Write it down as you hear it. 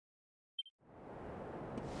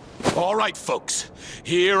All right, folks.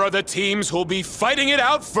 Here are the teams who'll be fighting it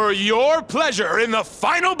out for your pleasure in the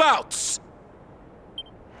final bouts.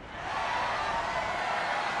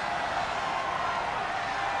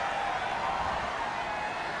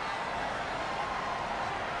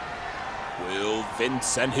 Will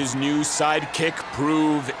Vince and his new sidekick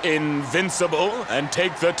prove invincible and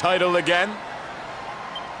take the title again?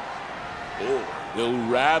 Or will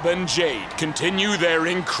Rab and Jade continue their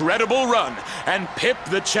incredible run and pip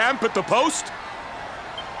the champ at the post?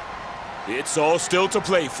 It's all still to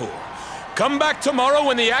play for. Come back tomorrow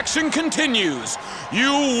when the action continues.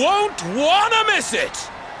 You won't want to miss it!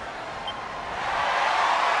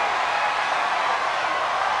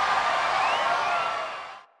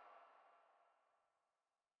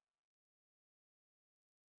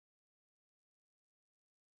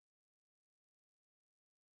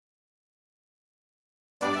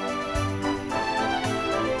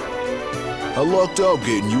 I lucked out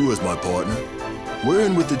getting you as my partner. We're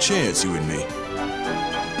in with the chance, you and me.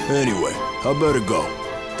 Anyway, I better go.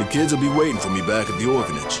 The kids will be waiting for me back at the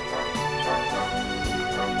orphanage.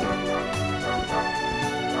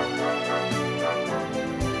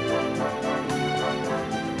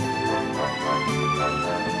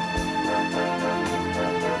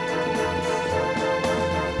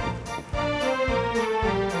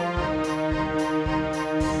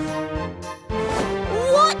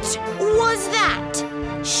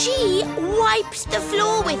 She wiped the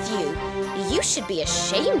floor with you. You should be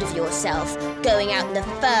ashamed of yourself, going out in the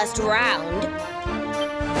first round.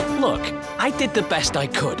 Look, I did the best I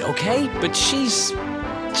could, okay? But she's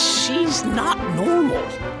not normal.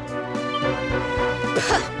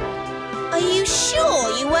 Are you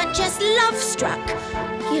sure you weren't just love-struck?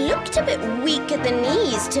 You looked a bit weak at the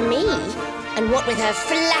knees to me. And what with her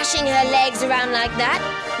flashing her legs around like that,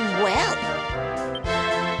 well...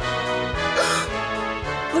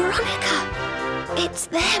 Veronica! It's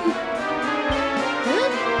them! Huh?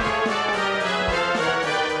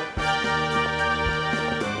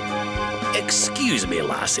 Excuse me,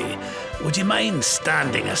 lassie. Would you mind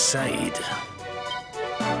standing aside?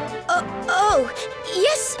 Oh,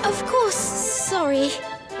 yes, of course. Sorry.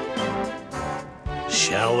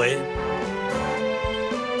 Shall we?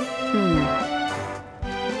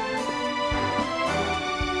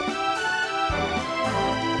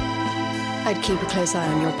 I'd keep a close eye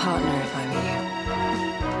on your partner if I were you.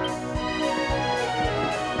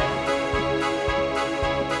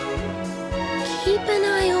 Keep an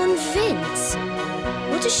eye on Vince?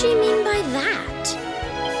 What does she mean by that?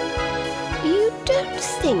 You don't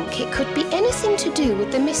think it could be anything to do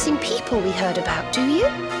with the missing people we heard about, do you?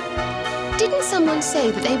 Didn't someone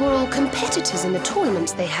say that they were all competitors in the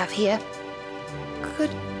tournaments they have here?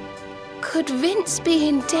 Could Vince be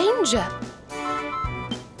in danger?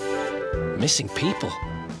 Missing people?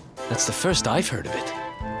 That's the first I've heard of it.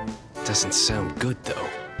 Doesn't sound good, though.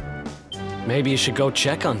 Maybe you should go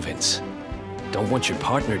check on Vince. Don't want your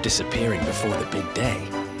partner disappearing before the big day.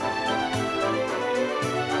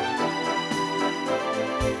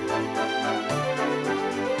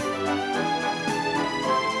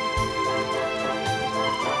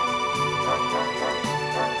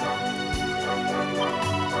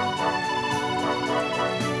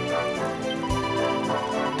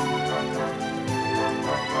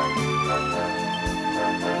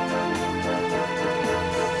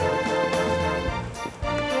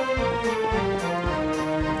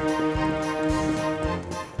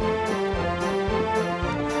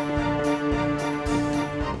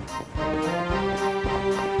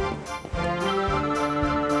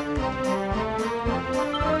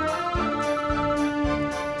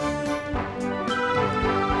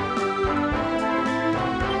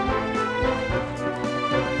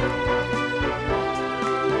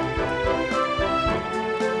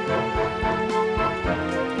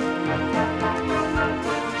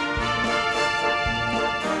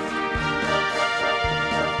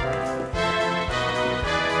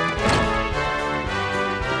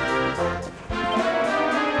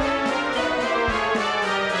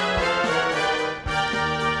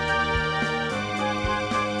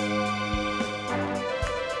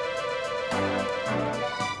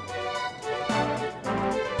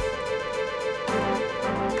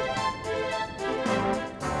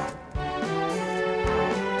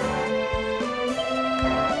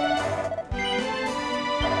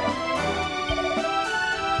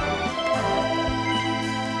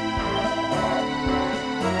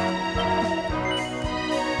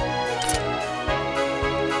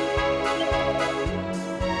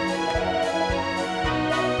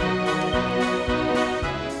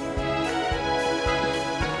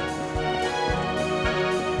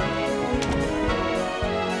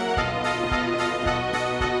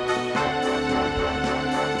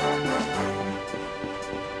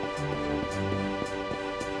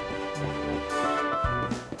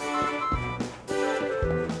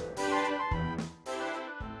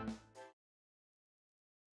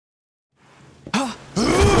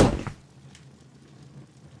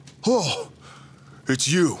 Oh, it's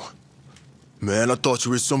you. Man, I thought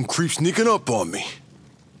you were some creep sneaking up on me.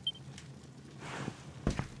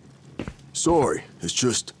 Sorry, it's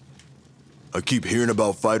just... I keep hearing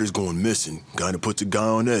about fighters going missing. Kinda puts a guy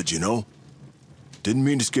on edge, you know? Didn't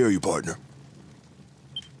mean to scare you, partner.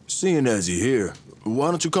 Seeing as you're here,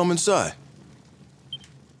 why don't you come inside?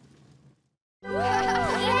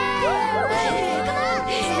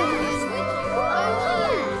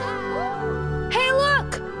 Hey,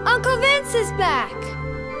 look! Uncle Vince is back!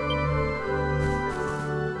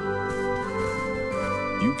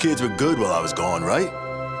 You kids were good while I was gone, right?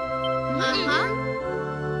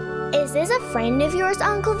 Is this a friend of yours,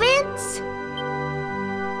 Uncle Vince?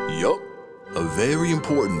 Yup. A very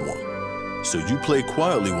important one. So you play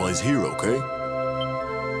quietly while he's here, okay?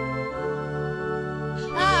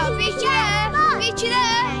 Oh, beat you there! Beat you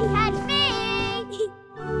there! Catch me!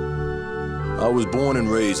 I was born and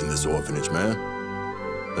raised in this orphanage, man.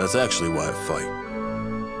 That's actually why I fight.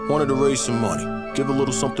 Wanted to raise some money, give a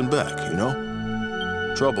little something back, you know?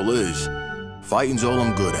 Trouble is, fighting's all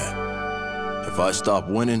I'm good at. If I stop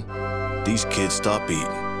winning, these kids stop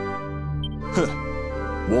eating.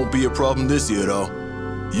 Won't be a problem this year, though.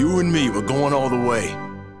 You and me, we're going all the way.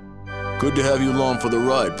 Good to have you along for the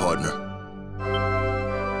ride, partner.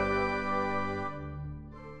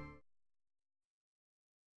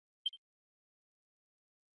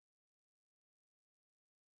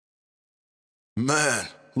 Man,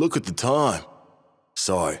 look at the time.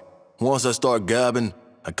 Sorry, once I start gabbing,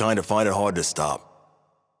 I kinda find it hard to stop.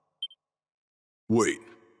 Wait,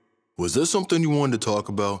 was there something you wanted to talk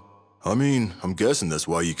about? I mean, I'm guessing that's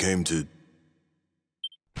why you came to...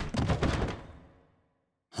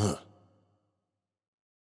 Huh.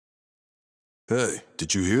 Hey,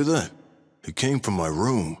 did you hear that? It came from my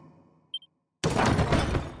room.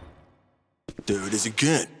 There it is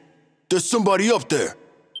again. There's somebody up there.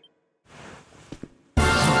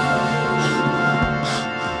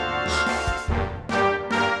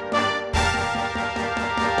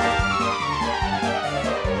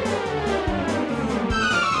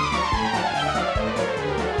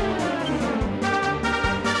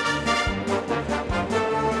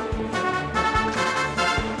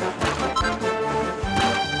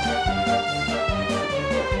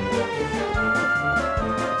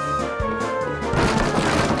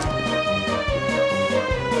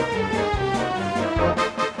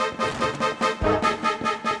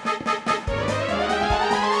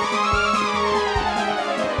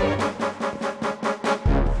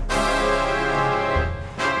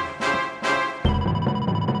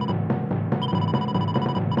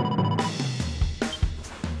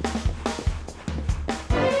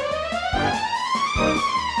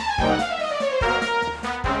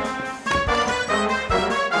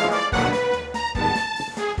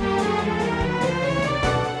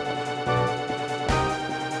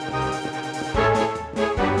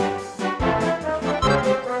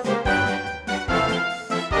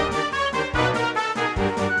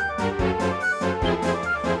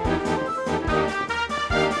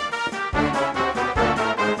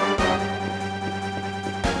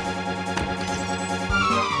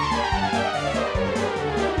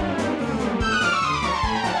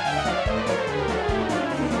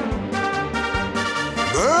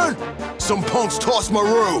 Some punks tossed my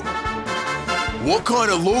room. What kind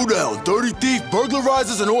of lowdown, dirty thief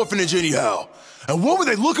burglarizes an orphanage anyhow? And what were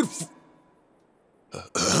they looking for?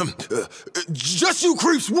 Just you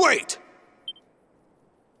creeps, wait!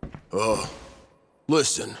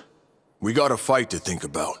 Listen, we got a fight to think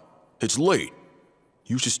about. It's late.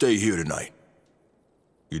 You should stay here tonight.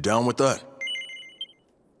 You down with that?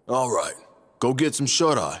 All right, go get some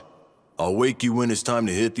shut-eye. I'll wake you when it's time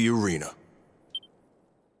to hit the arena.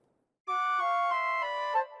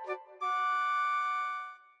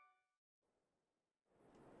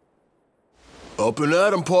 Up and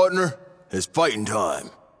at 'em, partner. It's fighting time.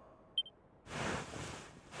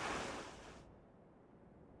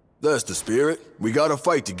 That's the spirit. We got a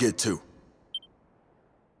fight to get to.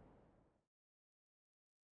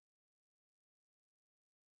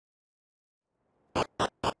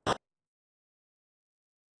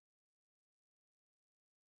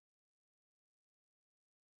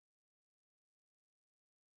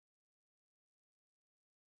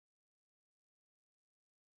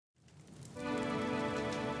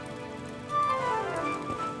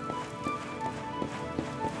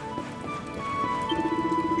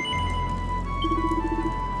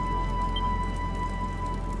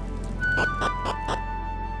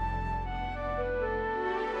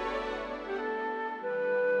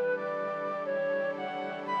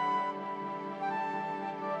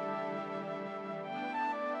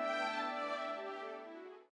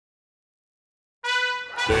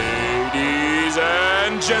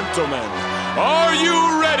 and gentlemen, are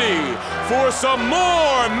you ready for some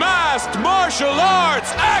more masked martial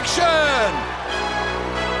arts action?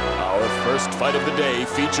 Our first fight of the day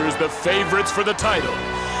features the favorites for the title.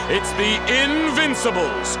 It's the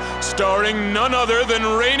Invincibles, starring none other than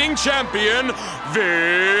reigning champion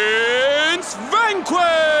Vince Vanquish!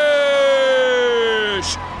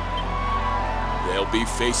 They'll be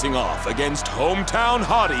facing off against hometown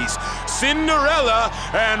hotties Cinderella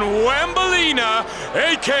and Wambolina,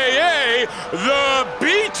 aka the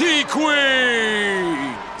BT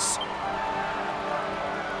Queens!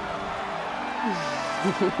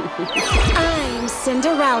 I'm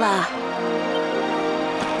Cinderella.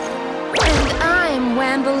 And I'm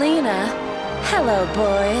Wambolina. Hello,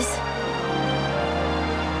 boys.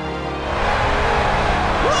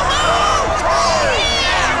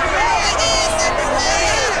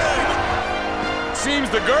 Seems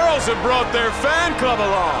the girls have brought their fan club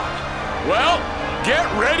along. Well, get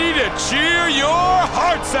ready to cheer your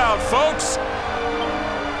hearts out, folks.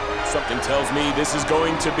 Something tells me this is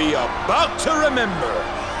going to be about to remember.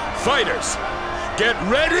 Fighters, get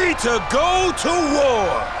ready to go to war.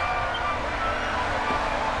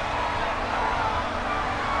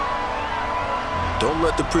 Don't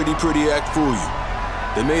let the pretty act fool you.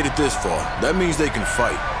 They made it this far. That means they can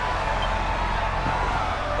fight.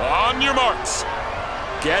 On your marks.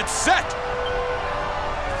 Get set.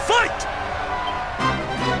 Fight!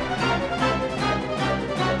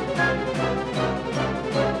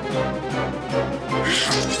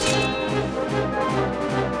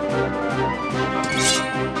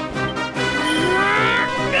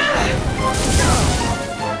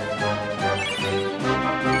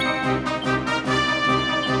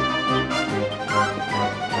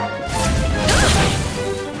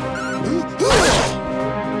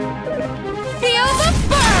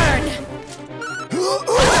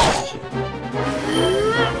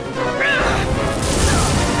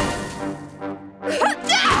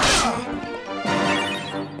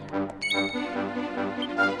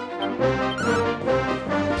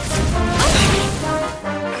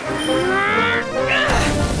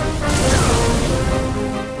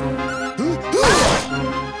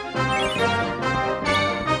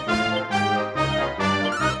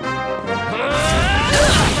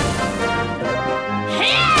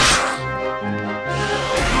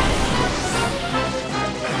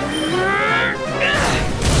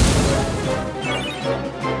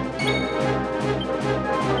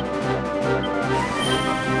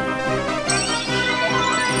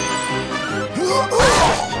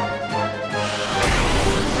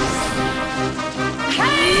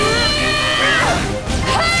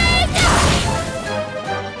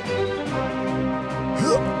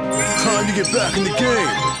 Time to get back in the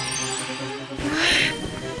game.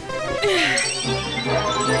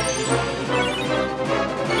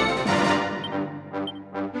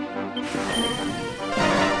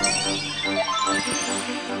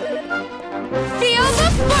 Feel the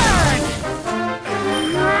burn!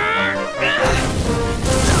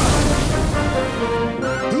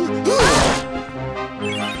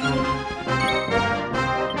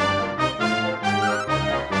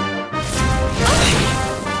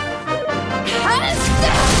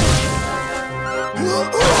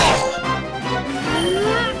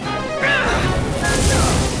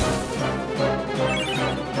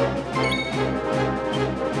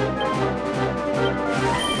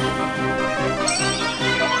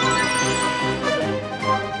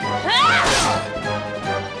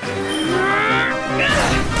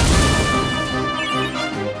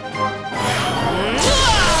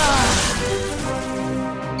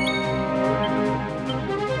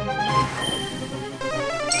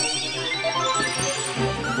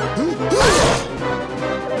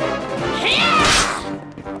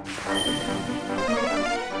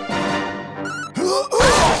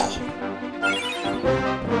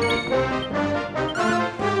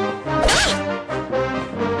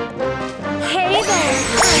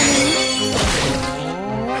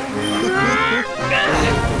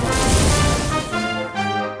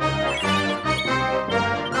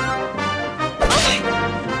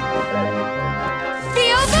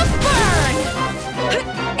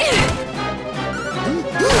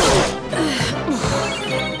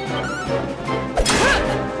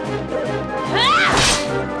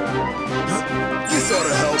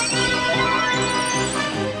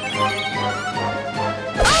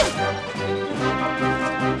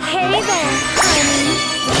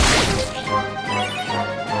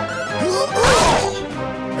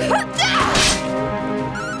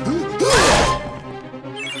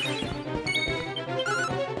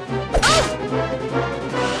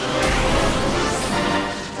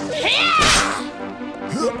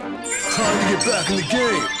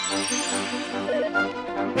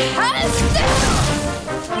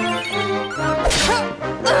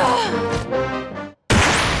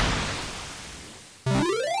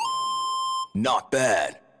 Not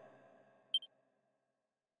bad.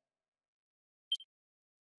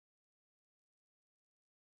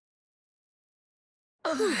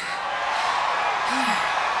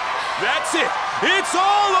 That's it! It's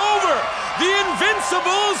all over! The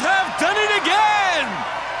Invincibles have done it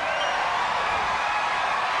again!